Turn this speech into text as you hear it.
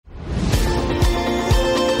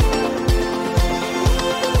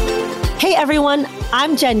Hey everyone,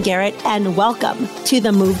 I'm Jen Garrett and welcome to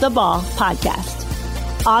the Move the Ball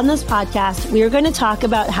podcast. On this podcast, we are going to talk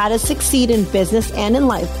about how to succeed in business and in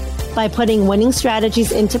life by putting winning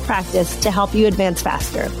strategies into practice to help you advance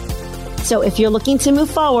faster. So if you're looking to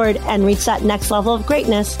move forward and reach that next level of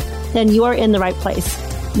greatness, then you are in the right place.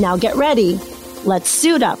 Now get ready. Let's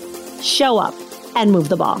suit up, show up, and move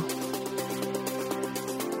the ball.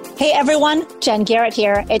 Hey everyone, Jen Garrett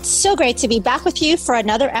here. It's so great to be back with you for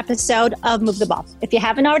another episode of Move the Ball. If you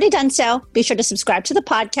haven't already done so, be sure to subscribe to the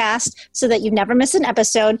podcast so that you never miss an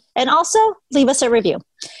episode, and also leave us a review.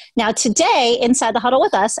 Now today, inside the huddle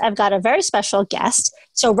with us, I've got a very special guest.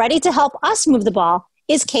 So ready to help us move the ball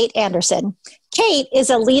is Kate Anderson. Kate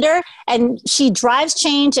is a leader and she drives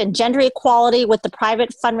change and gender equality with the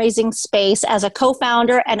private fundraising space as a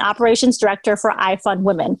co-founder and operations director for iFund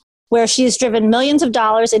Women, where she's driven millions of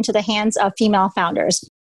dollars into the hands of female founders.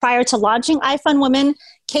 Prior to launching iFund Women,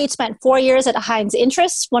 Kate spent 4 years at Heinz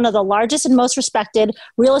Interests, one of the largest and most respected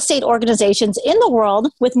real estate organizations in the world,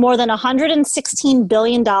 with more than $116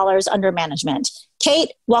 billion under management.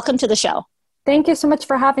 Kate, welcome to the show. Thank you so much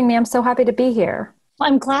for having me. I'm so happy to be here. Well,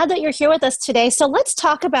 I'm glad that you're here with us today. So let's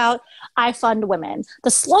talk about iFund Women. The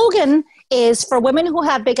slogan is, for women who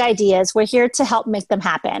have big ideas, we're here to help make them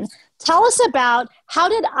happen. Tell us about, how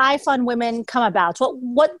did iFund Women come about?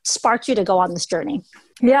 What sparked you to go on this journey?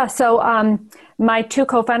 Yeah, so my two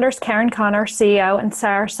co-founders, Karen Connor, CEO, and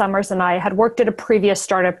Sarah Summers, and I had worked at a previous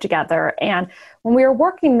startup together. And when we were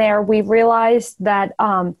working there, we realized that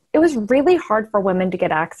it was really hard for women to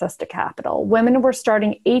get access to capital. Women were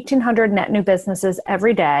starting 1,800 net new businesses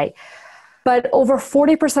every day. But over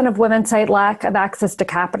 40% of women cite lack of access to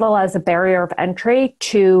capital as a barrier of entry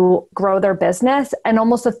to grow their business. And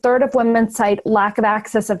almost a third of women cite lack of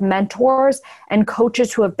access of mentors and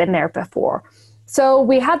coaches who have been there before. So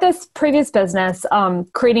we had this previous business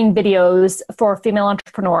creating videos for female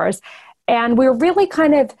entrepreneurs. And we were really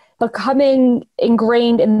kind of becoming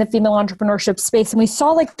ingrained in the female entrepreneurship space. And we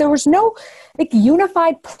saw there was no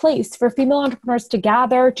unified place for female entrepreneurs to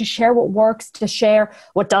gather, to share what works, to share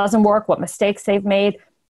what doesn't work, what mistakes they've made.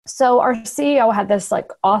 So our CEO had this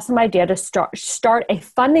awesome idea to start a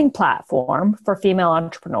funding platform for female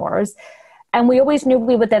entrepreneurs. And we always knew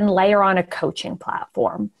we would then layer on a coaching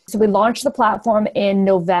platform. So we launched the platform in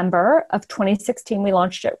November of 2016. We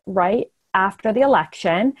launched it right after the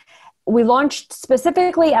election. We launched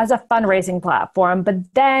specifically as a fundraising platform,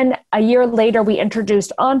 but then a year later, we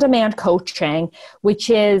introduced on-demand coaching, which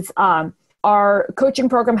is our coaching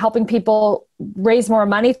program helping people raise more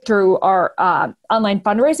money through our online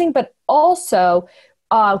fundraising, but also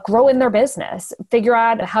grow in their business, figure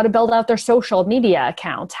out how to build out their social media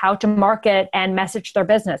accounts, how to market and message their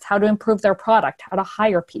business, how to improve their product, how to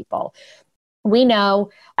hire people. We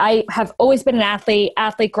know, I have always been an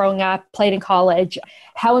athlete growing up, played in college,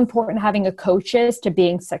 how important having a coach is to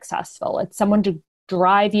being successful. It's someone to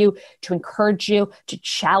drive you, to encourage you, to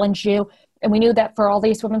challenge you. And we knew that for all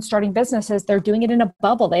these women starting businesses, they're doing it in a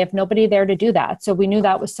bubble. They have nobody there to do that. So we knew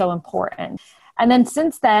that was so important. And then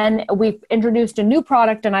since then, we've introduced a new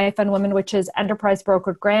product in iFund Women, which is enterprise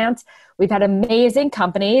brokered grants. We've had amazing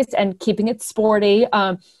companies, and keeping it sporty,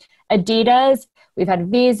 Adidas, we've had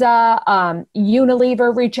Visa,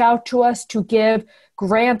 Unilever reach out to us to give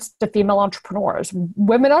grants to female entrepreneurs.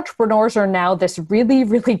 Women entrepreneurs are now this really,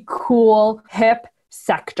 really cool, hip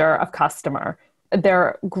sector of customer.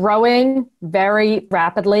 They're growing very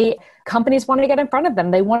rapidly. Companies want to get in front of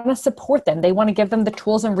them. They want to support them. They want to give them the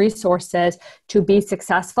tools and resources to be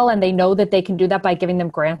successful. And they know that they can do that by giving them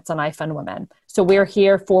grants on iFund Women. So we're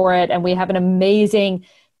here for it. And we have an amazing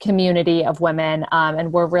community of women.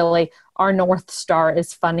 And we're really, our North Star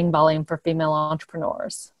is funding volume for female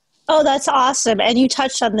entrepreneurs. Oh, that's awesome. And you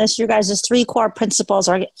touched on this. Your guys' 3 core principles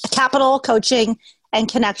are capital, coaching, and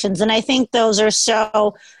connections. And I think those are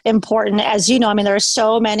so important. As you know, there are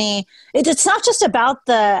so many, it's not just about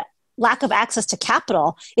the lack of access to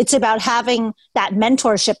capital. It's about having that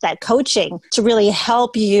mentorship, that coaching to really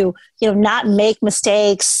help you, not make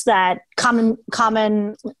mistakes that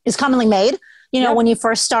is commonly made, when you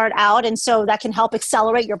first start out. And so that can help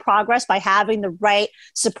accelerate your progress by having the right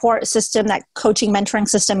support system, that coaching mentoring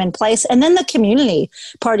system in place. And then the community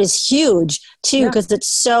part is huge too, because it's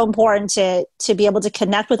so important to be able to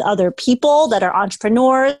connect with other people that are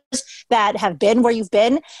entrepreneurs that have been where you've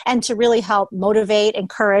been, and to really help motivate,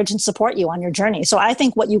 encourage, and support you on your journey. So I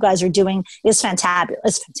think what you guys are doing is fantabulous.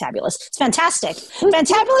 It's fantastic.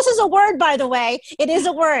 Fantabulous is a word, by the way. It is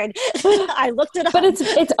a word. I looked it up. But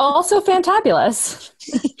it's also fantabulous. ridiculous.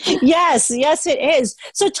 Yes, it is.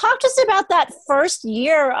 So talk to us about that first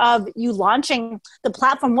year of you launching the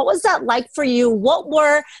platform. What was that like for you? What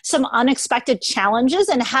were some unexpected challenges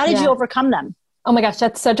and how did you overcome them? Oh my gosh,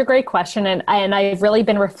 that's such a great question. And I've really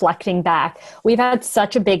been reflecting back. We've had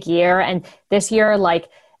such a big year. And this year, like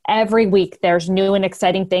every week, there's new and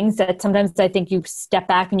exciting things that sometimes I think you step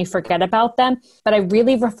back and you forget about them. But I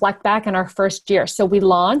really reflect back on our first year. So we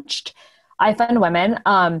launched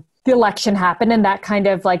iFundWomen. The election happened and that kind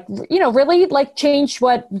of like, really like changed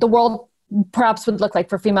what the world perhaps would look like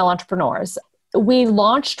for female entrepreneurs. We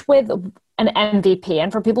launched with an MVP.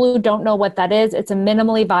 And for people who don't know what that is, it's a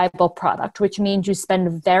minimally viable product, which means you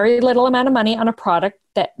spend very little amount of money on a product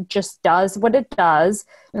that just does what it does,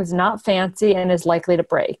 is not fancy, and is likely to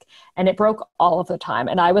break. And it broke all of the time.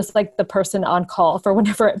 And I was like the person on call for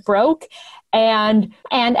whenever it broke. And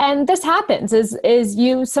this happens is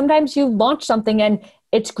you sometimes you launch something and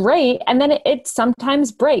it's great. And then it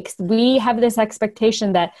sometimes breaks. We have this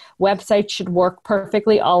expectation that websites should work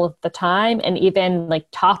perfectly all of the time. And even like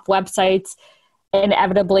top websites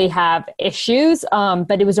inevitably have issues.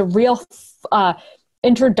 But it was a real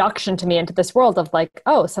introduction to me into this world of like,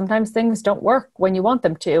 oh, sometimes things don't work when you want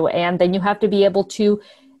them to. And then you have to be able to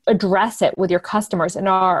address it with your customers. And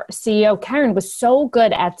our CEO, Karen, was so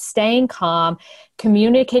good at staying calm,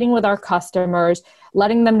 communicating with our customers,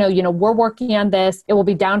 letting them know, we're working on this. It will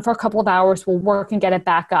be down for a couple of hours. We'll work and get it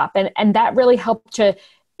back up. And that really helped to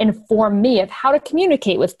inform me of how to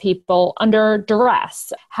communicate with people under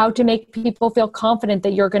duress, how to make people feel confident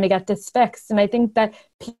that you're going to get this fixed. And I think that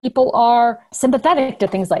people are sympathetic to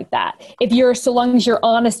things like that. So long as you're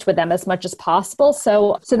honest with them as much as possible.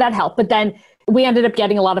 So that helped. But then we ended up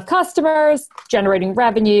getting a lot of customers, generating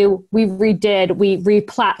revenue. We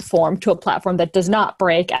re-platformed to a platform that does not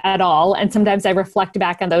break at all. And sometimes I reflect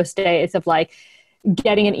back on those days of like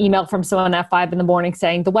getting an email from someone at 5 a.m.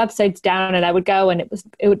 saying the website's down, and I would go and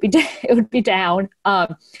it would be down.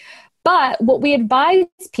 But what we advise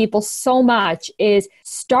people so much is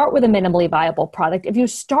start with a minimally viable product. If you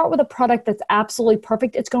start with a product that's absolutely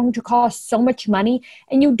perfect, it's going to cost so much money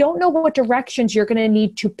and you don't know what directions you're going to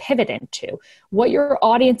need to pivot into, what your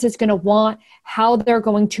audience is going to want, how they're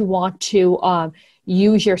going to want to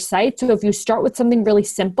use your site. So if you start with something really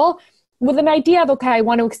simple, with an idea of, okay, I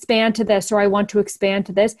want to expand to this or I want to expand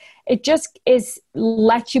to this, it just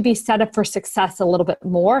lets you be set up for success a little bit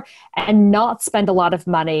more and not spend a lot of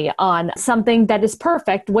money on something that is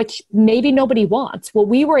perfect, which maybe nobody wants. What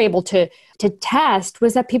we were able to test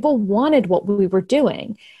was that people wanted what we were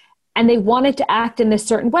doing and they wanted to act in this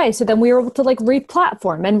certain way. So then we were able to like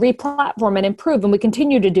re-platform and improve, and we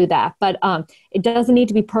continue to do that. But it doesn't need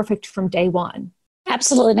to be perfect from day one.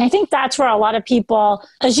 Absolutely. And I think that's where a lot of people,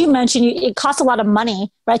 as you mentioned, it costs a lot of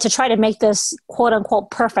money, right, to try to make this quote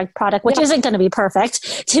unquote perfect product, which isn't going to be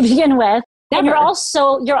perfect to begin with. Never. And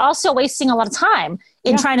you're also wasting a lot of time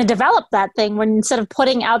in trying to develop that thing when instead of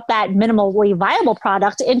putting out that minimally viable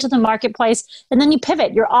product into the marketplace, and then you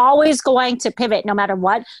pivot. You're always going to pivot no matter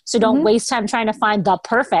what. So don't waste time trying to find the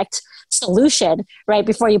perfect solution, right,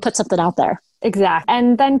 before you put something out there. Exactly.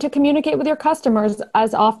 And then to communicate with your customers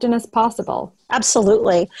as often as possible.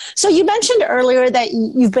 Absolutely. So you mentioned earlier that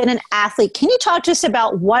you've been an athlete. Can you talk to us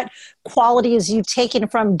about what qualities you've taken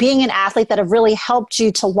from being an athlete that have really helped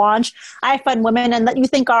you to launch iFundWomen and that you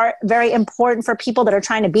think are very important for people that are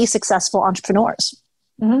trying to be successful entrepreneurs?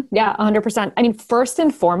 Mm-hmm. Yeah, 100%. I mean, first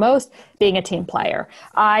and foremost, being a team player.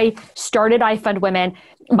 I started iFundWomen.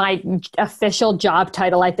 My official job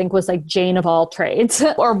title, I think, was like Jane of all trades,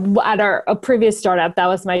 or at a previous startup, that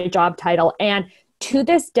was my job title. And to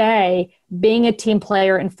this day, being a team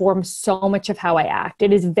player informs so much of how I act.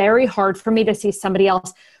 It is very hard for me to see somebody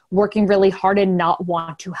else working really hard and not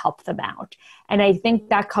want to help them out. And I think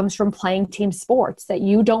that comes from playing team sports, that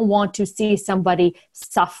you don't want to see somebody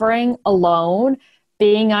suffering alone.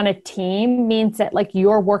 Being on a team means that like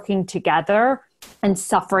you're working together and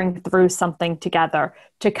suffering through something together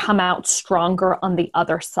to come out stronger on the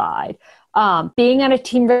other side. Being on a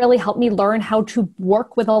team really helped me learn how to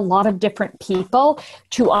work with a lot of different people,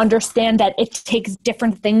 to understand that it takes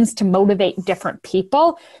different things to motivate different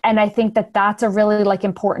people. And I think that that's a really like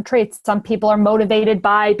important trait. Some people are motivated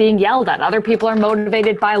by being yelled at. Other people are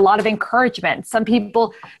motivated by a lot of encouragement. Some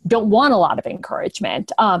people don't want a lot of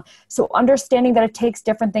encouragement. So understanding that it takes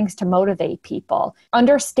different things to motivate people.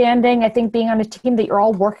 Understanding, I think, being on a team that you're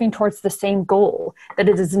all working towards the same goal, that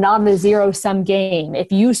it is not a zero-sum game. If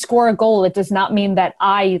you score a goal, it does not mean that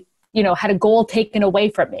I, had a goal taken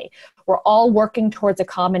away from me. We're all working towards a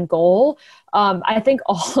common goal. I think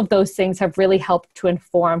all of those things have really helped to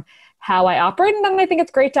inform how I operate. And then I think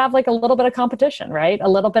it's great to have like a little bit of competition, right? A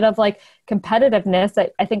little bit of like competitiveness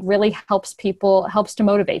that I think really helps to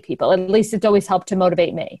motivate people. At least it's always helped to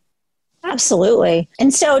motivate me. Absolutely.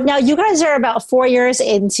 And so now you guys are about 4 years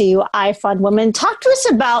into iFundWomen. Talk to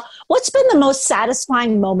us about what's been the most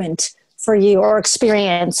satisfying moment for you or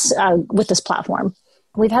experience with this platform.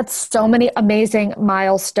 We've had so many amazing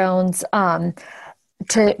milestones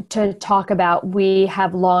to talk about. We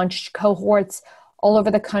have launched cohorts all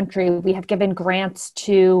over the country. We have given grants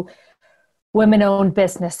to women-owned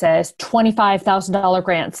businesses, $25,000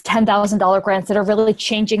 grants, $10,000 grants that are really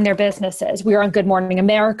changing their businesses. We were on Good Morning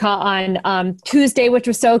America on Tuesday, which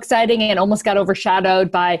was so exciting and almost got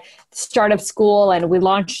overshadowed by Startup School. And we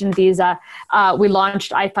launched in Visa. We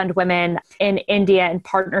launched iFundWomen in India in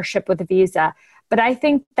partnership with Visa. But I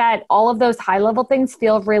think that all of those high-level things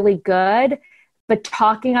feel really good. But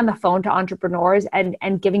talking on the phone to entrepreneurs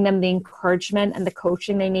and giving them the encouragement and the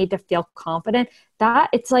coaching they need to feel confident, that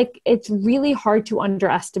it's really hard to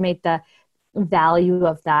underestimate the value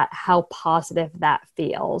of that, how positive that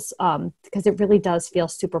feels, because it really does feel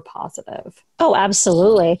super positive. Oh,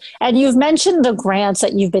 absolutely. And you've mentioned the grants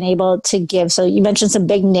that you've been able to give. So you mentioned some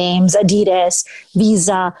big names, Adidas,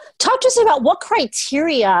 Visa. Talk to us about what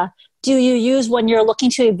criteria do you use when you're looking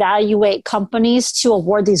to evaluate companies to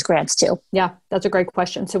award these grants to? Yeah, that's a great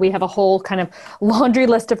question. So we have a whole kind of laundry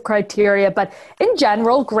list of criteria, but in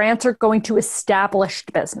general, grants are going to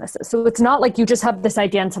established businesses. So it's not like you just have this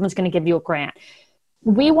idea and someone's going to give you a grant.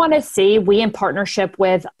 We in partnership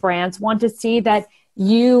with brands want to see that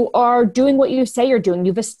you are doing what you say you're doing.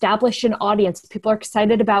 You've established an audience. People are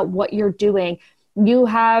excited about what you're doing. You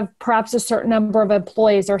have perhaps a certain number of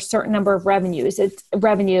employees or a certain number of revenues. It's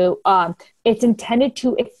intended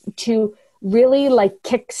to really like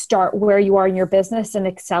kickstart where you are in your business and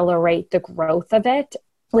accelerate the growth of it.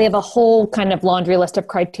 We have a whole kind of laundry list of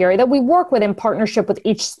criteria that we work with in partnership with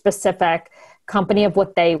each specific company of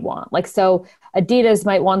what they want. Like, so Adidas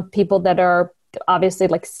might want people that are obviously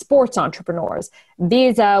like sports entrepreneurs.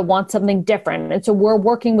 Visa wants something different. And so we're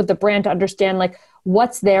working with the brand to understand like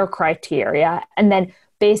what's their criteria. And then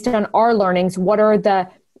based on our learnings, what are the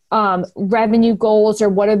revenue goals or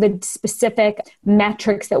what are the specific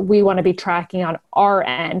metrics that we want to be tracking on our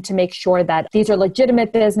end to make sure that these are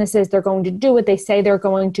legitimate businesses. They're going to do what they say they're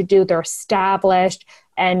going to do. They're established,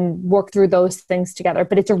 and work through those things together.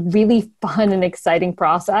 But it's a really fun and exciting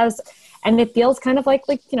process. And it feels kind of like,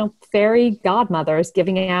 fairy godmothers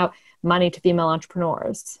giving out money to female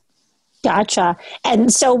entrepreneurs. Gotcha.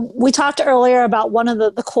 And so we talked earlier about one of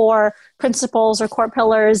the core principles or core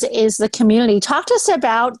pillars is the community. Talk to us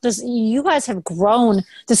about this. You guys have grown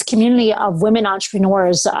this community of women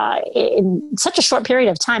entrepreneurs in such a short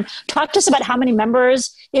period of time. Talk to us about how many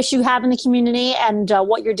members you have in the community and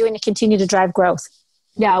what you're doing to continue to drive growth.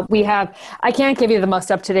 Yeah, I can't give you the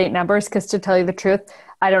most up-to-date numbers because to tell you the truth,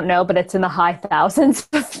 I don't know, but it's in the high thousands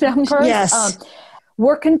of numbers. Yes.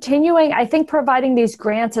 We're continuing. I think providing these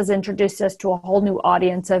grants has introduced us to a whole new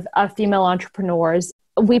audience of female entrepreneurs.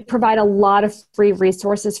 We provide a lot of free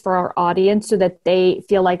resources for our audience so that they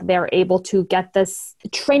feel like they're able to get this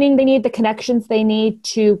training they need, the connections they need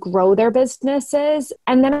to grow their businesses.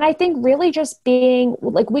 And then I think really just being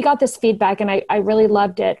like, we got this feedback and I really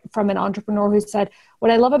loved it from an entrepreneur who said, what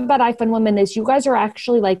I love about iFundWomen is you guys are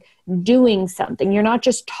actually like doing something. You're not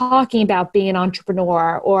just talking about being an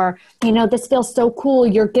entrepreneur or, this feels so cool.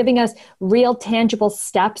 You're giving us real tangible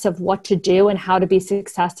steps of what to do and how to be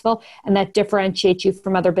successful. And that differentiates you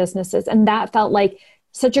from other businesses. And that felt like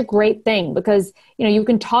such a great thing because, you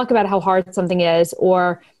can talk about how hard something is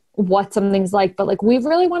or what something's like, but like, we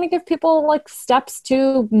really want to give people like steps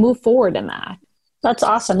to move forward in that. That's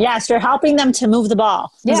awesome. Yes, you're helping them to move the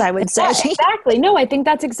ball, as I would say. Exactly. No, I think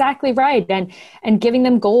that's exactly right. And giving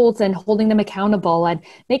them goals and holding them accountable and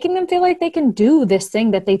making them feel like they can do this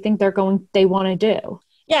thing that they think they want to do.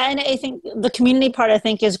 Yeah, and I think the community part,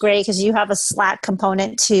 is great because you have a Slack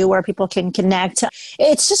component too where people can connect.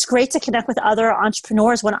 It's just great to connect with other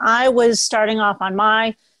entrepreneurs. When I was starting off on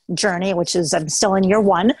my journey, which is I'm still in year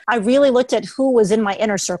 1, I really looked at who was in my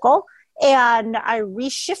inner circle. And I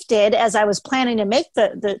reshifted as I was planning to make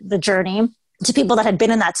the journey to people that had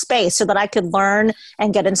been in that space so that I could learn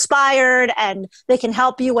and get inspired and they can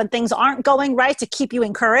help you when things aren't going right to keep you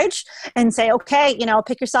encouraged and say, okay,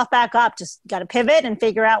 pick yourself back up, just got to pivot and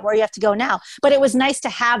figure out where you have to go now. But it was nice to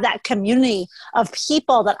have that community of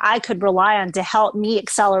people that I could rely on to help me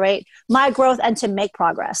accelerate my growth and to make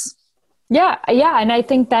progress. Yeah. And I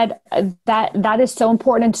think that is so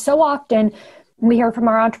important. And so often we hear from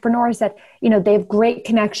our entrepreneurs that, they have great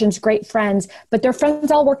connections, great friends, but their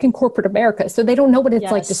friends all work in corporate America. So they don't know what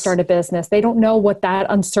it's like to start a business. They don't know what that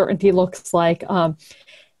uncertainty looks like.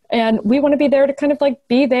 And we want to be there to kind of like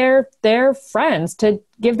be their friends, to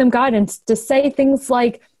give them guidance, to say things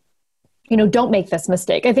like, don't make this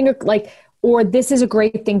mistake. I think or this is a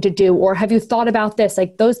great thing to do, or have you thought about this?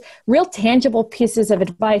 Like those real tangible pieces of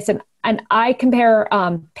advice. And I compare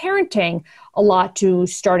parenting a lot to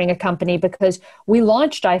starting a company, because we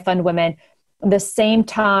launched iFund Women the same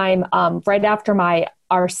time, right after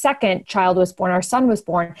our second child was born, our son was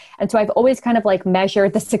born. And so I've always kind of like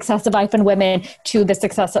measured the success of iFund Women to the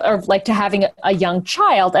success of like to having a young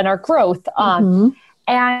child and our growth. And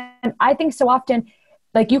I think so often,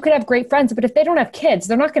 like you could have great friends, but if they don't have kids,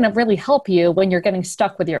 they're not going to really help you when you're getting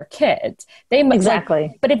stuck with your kids.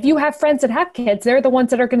 Exactly. But if you have friends that have kids, they're the ones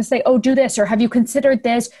that are going to say, oh, do this, or have you considered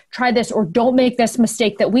this, try this, or don't make this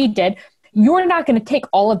mistake that we did. You're not going to take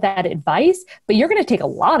all of that advice, but you're going to take a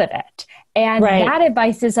lot of it. And that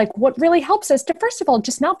advice is like what really helps us to, first of all,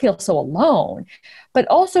 just not feel so alone, but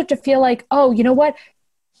also to feel like, oh, you know what?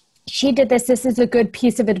 She did this. This is a good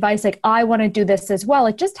piece of advice. Like, I want to do this as well.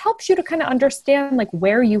 It just helps you to kind of understand like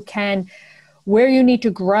where you need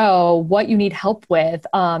to grow, what you need help with.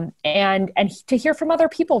 And to hear from other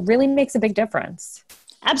people really makes a big difference.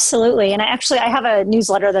 Absolutely. And I have a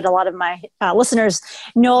newsletter that a lot of my listeners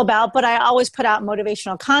know about, but I always put out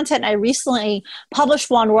motivational content. I recently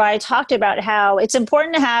published one where I talked about how it's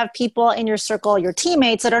important to have people in your circle, your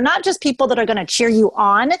teammates, that are not just people that are going to cheer you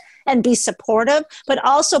on and be supportive, but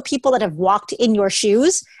also people that have walked in your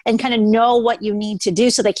shoes and kind of know what you need to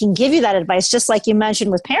do so they can give you that advice. Just like you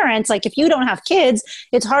mentioned with parents, like if you don't have kids,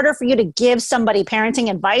 it's harder for you to give somebody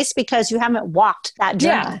parenting advice because you haven't walked that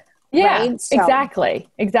journey. Yeah, right?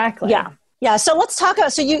 Exactly. Yeah. So let's talk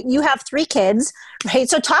about, so you have 3 kids, right?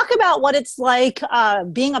 So talk about what it's like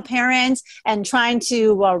being a parent and trying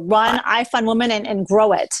to run iFund Women and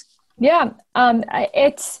grow it. Yeah.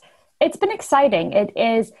 It's been exciting. It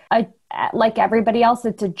is like everybody else,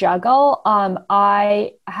 it's a juggle.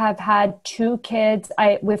 I have had 2 kids.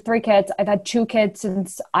 We have 3 kids. I've had 2 kids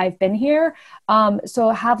since I've been here. So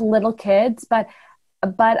I have little kids, but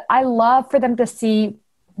I love for them to see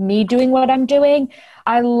me doing what I'm doing.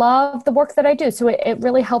 I love the work that I do. So it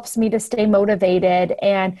really helps me to stay motivated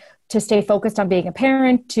and to stay focused on being a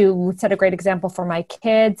parent, to set a great example for my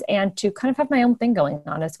kids, and to kind of have my own thing going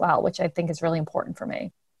on as well, which I think is really important for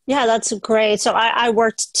me. Yeah, that's great. So I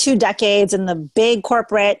worked 2 decades in the big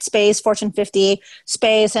corporate space, Fortune 50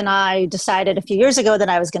 space, and I decided a few years ago that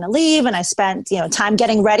I was going to leave, and I spent time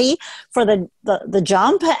getting ready for the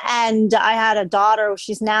jump. And I had a daughter.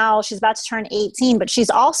 She's about to turn 18, but she's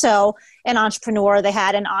also an entrepreneur. They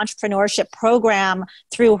had an entrepreneurship program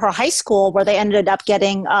through her high school where they ended up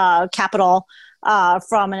getting capital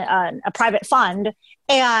from a private fund.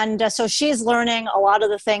 And so she's learning a lot of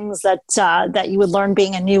the things that you would learn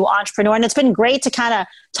being a new entrepreneur. And it's been great to kind of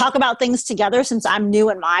talk about things together since I'm new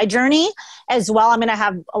in my journey as well. I mean, I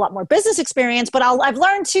have a lot more business experience, but I've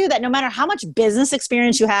learned too that no matter how much business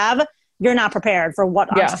experience you have, you're not prepared for what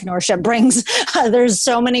entrepreneurship brings. There's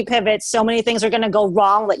so many pivots, so many things are going to go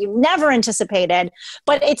wrong that you never anticipated.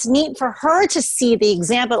 But it's neat for her to see the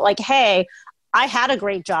example like, hey, I had a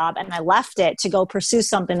great job and I left it to go pursue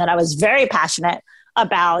something that I was very passionate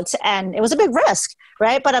about. And it was a big risk,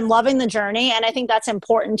 right? But I'm loving the journey. And I think that's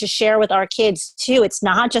important to share with our kids too. It's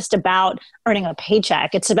not just about earning a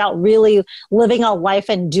paycheck. It's about really living a life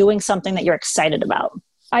and doing something that you're excited about.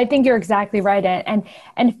 I think you're exactly right.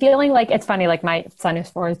 And feeling like, it's funny, like my son who's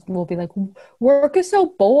 4 will be like, work is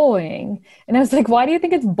so boring. And I was like, why do you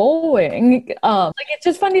think it's boring? Like, it's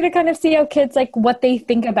just funny to kind of see how kids, like what they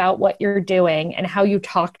think about what you're doing and how you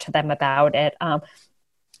talk to them about it.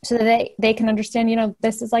 So that they can understand,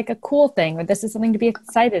 this is like a cool thing, or this is something to be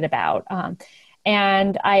excited about.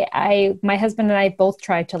 And my husband and I both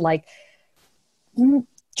try to like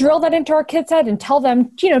drill that into our kids' head and tell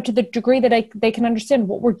them, to the degree that they can understand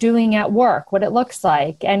what we're doing at work, what it looks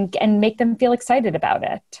like, and make them feel excited about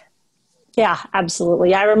it. Yeah,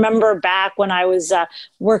 absolutely. I remember back when I was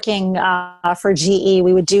working for GE,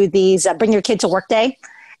 we would do these Bring Your Kid to Work Day.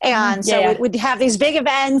 And we'd have these big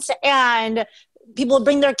events and people would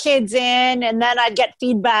bring their kids in, and then I'd get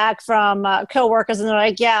feedback from coworkers, and they're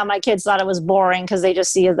like, yeah, my kids thought it was boring because they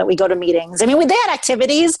just see that we go to meetings. I mean, they had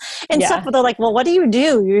activities and stuff, but they're like, well, what do?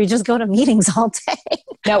 You just go to meetings all day.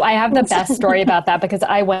 No, I have the best story about that because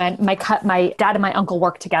my dad and my uncle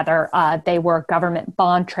worked together. They were government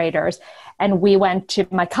bond traders. And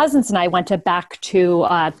my cousins and I went back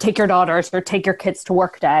to take your daughters or take your kids to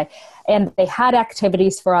work day. And they had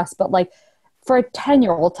activities for us, but like, for a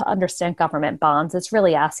 10-year-old to understand government bonds, it's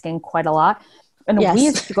really asking quite a lot. And Yes. we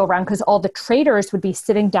used to go around because all the traders would be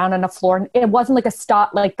sitting down on a floor. And it wasn't like a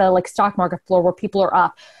stock, like the stock market floor where people are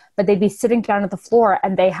up, but they'd be sitting down at the floor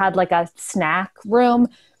and they had like a snack room.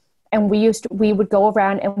 And we would go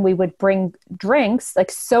around and we would bring drinks like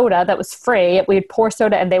soda that was free. We'd pour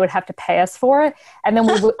soda and they would have to pay us for it. And then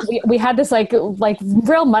we had this like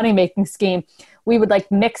real money-making scheme. We would like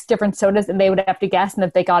mix different sodas and they would have to guess. And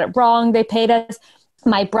if they got it wrong, they paid us.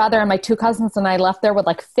 My brother and my two cousins and I left there with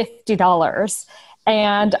like $50.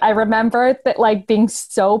 And I remember that like being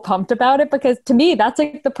so pumped about it, because to me, that's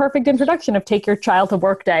like the perfect introduction of take your child to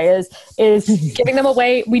work day is giving them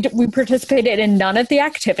away. We participated in none of the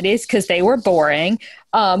activities because they were boring.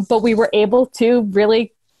 But we were able to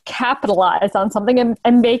really capitalize on something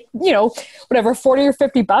and make, whatever, 40 or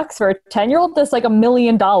 $50 for a 10-year-old, that's like $1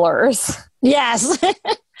 million. Yes.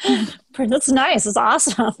 That's nice. It's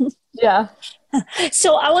awesome. Yeah.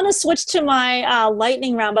 So I want to switch to my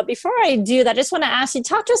lightning round. But before I do that, I just want to ask you,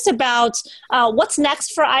 talk to us about what's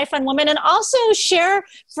next for iFund Women, and also share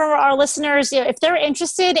for our listeners, if they're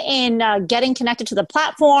interested in getting connected to the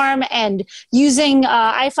platform and using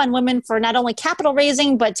iFund Women for not only capital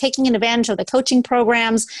raising, but taking advantage of the coaching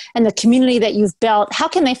programs and the community that you've built. How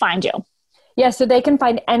can they find you? Yeah, so they can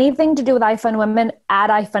find anything to do with iFund Women at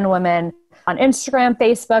iFund Women on Instagram,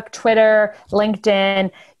 Facebook, Twitter, LinkedIn.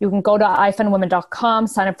 You can go to ifundwomen.com,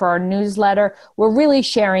 sign up for our newsletter. We're really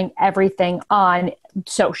sharing everything on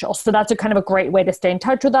social. So that's a kind of a great way to stay in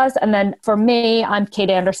touch with us. And then for me, I'm Kate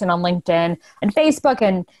Anderson on LinkedIn and Facebook,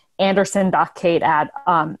 and anderson.kate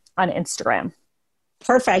on Instagram.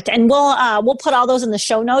 Perfect. And we'll put all those in the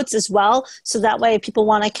show notes as well. So that way if people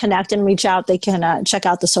want to connect and reach out, they can check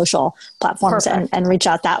out the social platforms and reach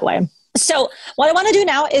out that way. So what I want to do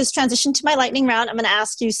now is transition to my lightning round. I'm going to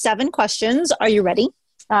ask you 7 questions. Are you ready?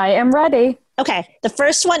 I am ready. Okay. The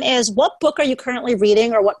first one is, what book are you currently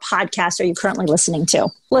reading, or what podcast are you currently listening to?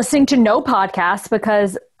 Listening to no podcasts,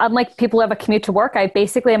 because unlike people who have a commute to work, I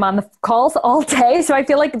basically am on the calls all day. So I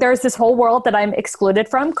feel like there's this whole world that I'm excluded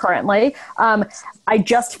from currently. I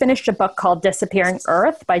just finished a book called Disappearing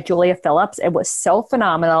Earth by Julia Phillips. It was so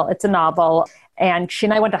phenomenal. It's a novel. And she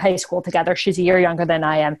and I went to high school together. She's a year younger than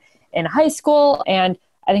I am in high school, and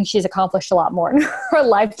I think she's accomplished a lot more in her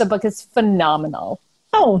life. The book is phenomenal.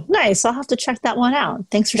 Oh, nice. I'll have to check that one out.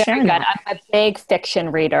 Thanks for sharing that. I'm a big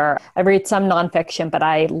fiction reader. I read some nonfiction, but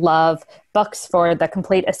I love books for the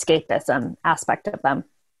complete escapism aspect of them.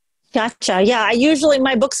 Gotcha. Yeah,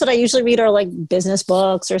 my books that I usually read are like business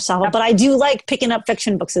books or self, but I do like picking up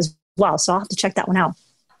fiction books as well. So I'll have to check that one out.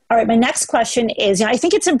 All right. My next question is, I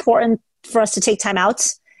think it's important for us to take time out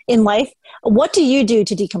in life. What do you do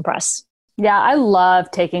to decompress? Yeah, I love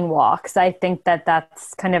taking walks. I think that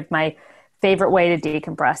that's kind of my favorite way to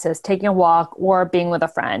decompress, is taking a walk or being with a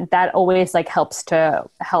friend. That always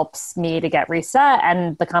helps me to get reset.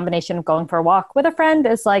 And the combination of going for a walk with a friend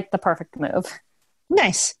is like the perfect move.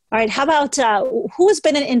 Nice. All right. How about who has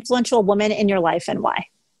been an influential woman in your life and why?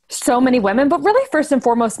 So many women, but really first and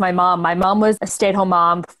foremost, my mom. My mom was a stay-at-home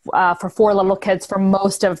mom for 4 little kids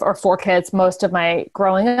or 4 kids most of my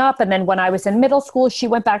growing up. And then when I was in middle school, she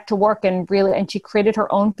went back to work and she created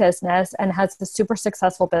her own business and has a super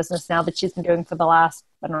successful business now that she's been doing for the last,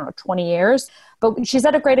 20 years. But she's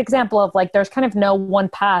at a great example of there's kind of no one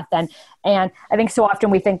path. And I think so often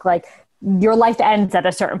we think your life ends at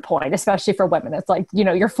a certain point, especially for women. It's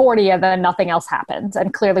you're 40 and then nothing else happens.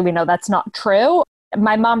 And clearly we know that's not true.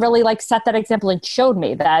 My mom really set that example and showed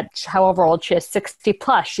me that however old she is, 60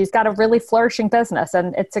 plus, she's got a really flourishing business,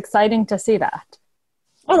 and it's exciting to see that.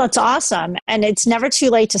 Oh, that's awesome. And it's never too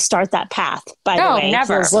late to start that path, by the way. Never.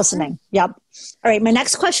 For those listening. Yep. All right. My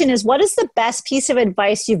next question is, what is the best piece of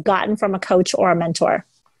advice you've gotten from a coach or a mentor?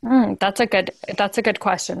 That's a good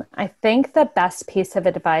question. I think the best piece of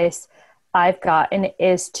advice I've gotten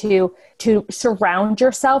is to surround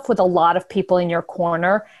yourself with a lot of people in your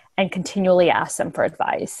corner and continually ask them for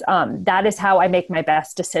advice. That is how I make my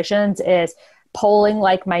best decisions, is polling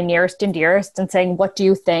my nearest and dearest and saying, what do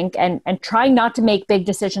you think? And trying not to make big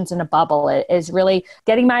decisions in a bubble. It is really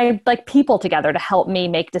getting my people together to help me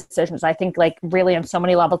make decisions. I think really on so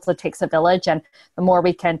many levels, it takes a village, and the more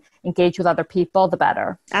we can engage with other people, the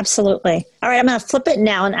better. Absolutely. All right. I'm going to flip it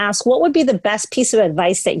now and ask, what would be the best piece of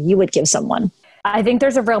advice that you would give someone? I think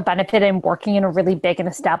there's a real benefit in working in a really big and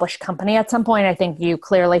established company at some point. I think you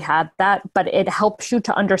clearly had that, but it helps you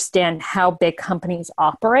to understand how big companies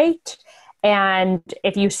operate. And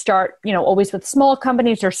if you start, always with small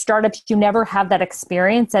companies or startups, you never have that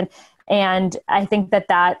experience. And I think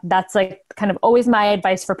that's kind of always my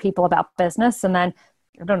advice for people about business. And then,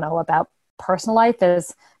 I don't know, about personal life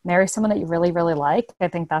is marry someone that you really, really like. I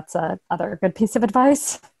think that's another good piece of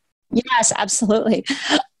advice. Yes, absolutely.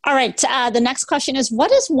 All right. The next question is,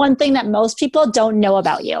 what is one thing that most people don't know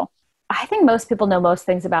about you? I think most people know most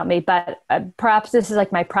things about me, but perhaps this is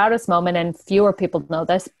like my proudest moment, and fewer people know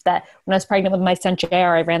this, that when I was pregnant with my son, JR,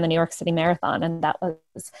 I ran the New York City Marathon, and I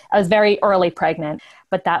was very early pregnant,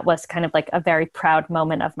 but that was kind of like a very proud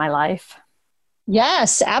moment of my life.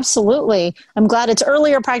 Yes, absolutely. I'm glad it's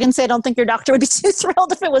earlier pregnancy. I don't think your doctor would be too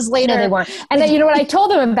thrilled if it was later. No, they weren't. And then, you know what, I told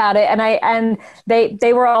them about it, and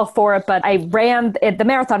they were all for it, but I ran the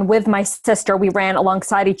marathon with my sister. We ran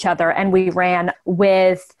alongside each other, and we ran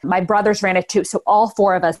with, my brothers ran it too. So all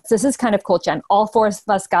four of us, this is kind of cool, Jen, all four of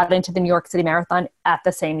us got into the New York City Marathon at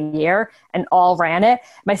the same year and all ran it.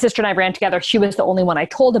 My sister and I ran together. She was the only one I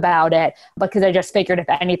told about it because I just figured if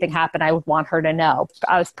anything happened, I would want her to know.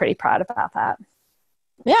 I was pretty proud about that.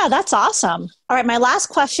 Yeah, that's awesome. All right, my last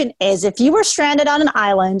question is, if you were stranded on an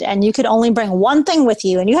island and you could only bring one thing with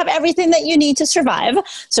you and you have everything that you need to survive,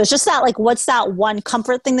 so it's just that, like, what's that one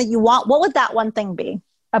comfort thing that you want? What would that one thing be?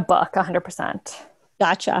 A book, 100%.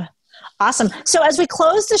 Gotcha. Awesome. So as we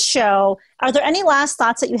close the show, are there any last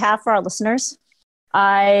thoughts that you have for our listeners?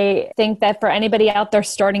 I think that for anybody out there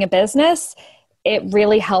starting a business, it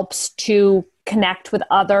really helps to connect with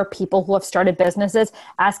other people who have started businesses.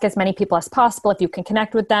 Ask as many people as possible if you can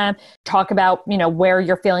connect with them. Talk about, where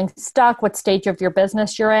you're feeling stuck, what stage of your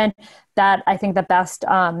business you're in. That, I think the best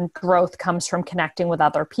growth comes from connecting with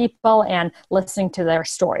other people and listening to their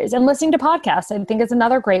stories. And listening to podcasts, I think, is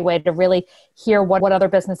another great way to really hear what other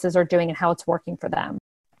businesses are doing and how it's working for them.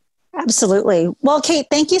 Absolutely. Well, Kate,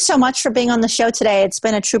 thank you so much for being on the show today. It's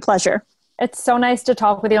been a true pleasure. It's so nice to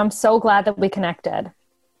talk with you. I'm so glad that we connected.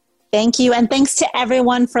 Thank you. And thanks to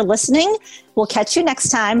everyone for listening. We'll catch you next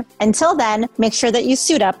time. Until then, make sure that you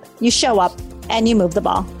suit up, you show up, and you move the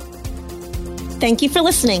ball. Thank you for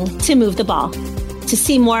listening to Move the Ball. To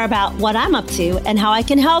see more about what I'm up to and how I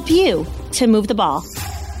can help you to move the ball,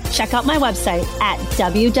 check out my website at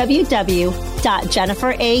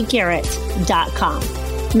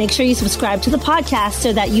www.jenniferagarrett.com. Make sure you subscribe to the podcast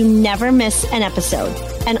so that you never miss an episode.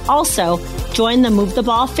 And also join the Move the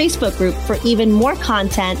Ball Facebook group for even more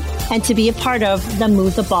content and to be a part of the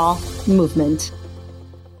Move the Ball movement.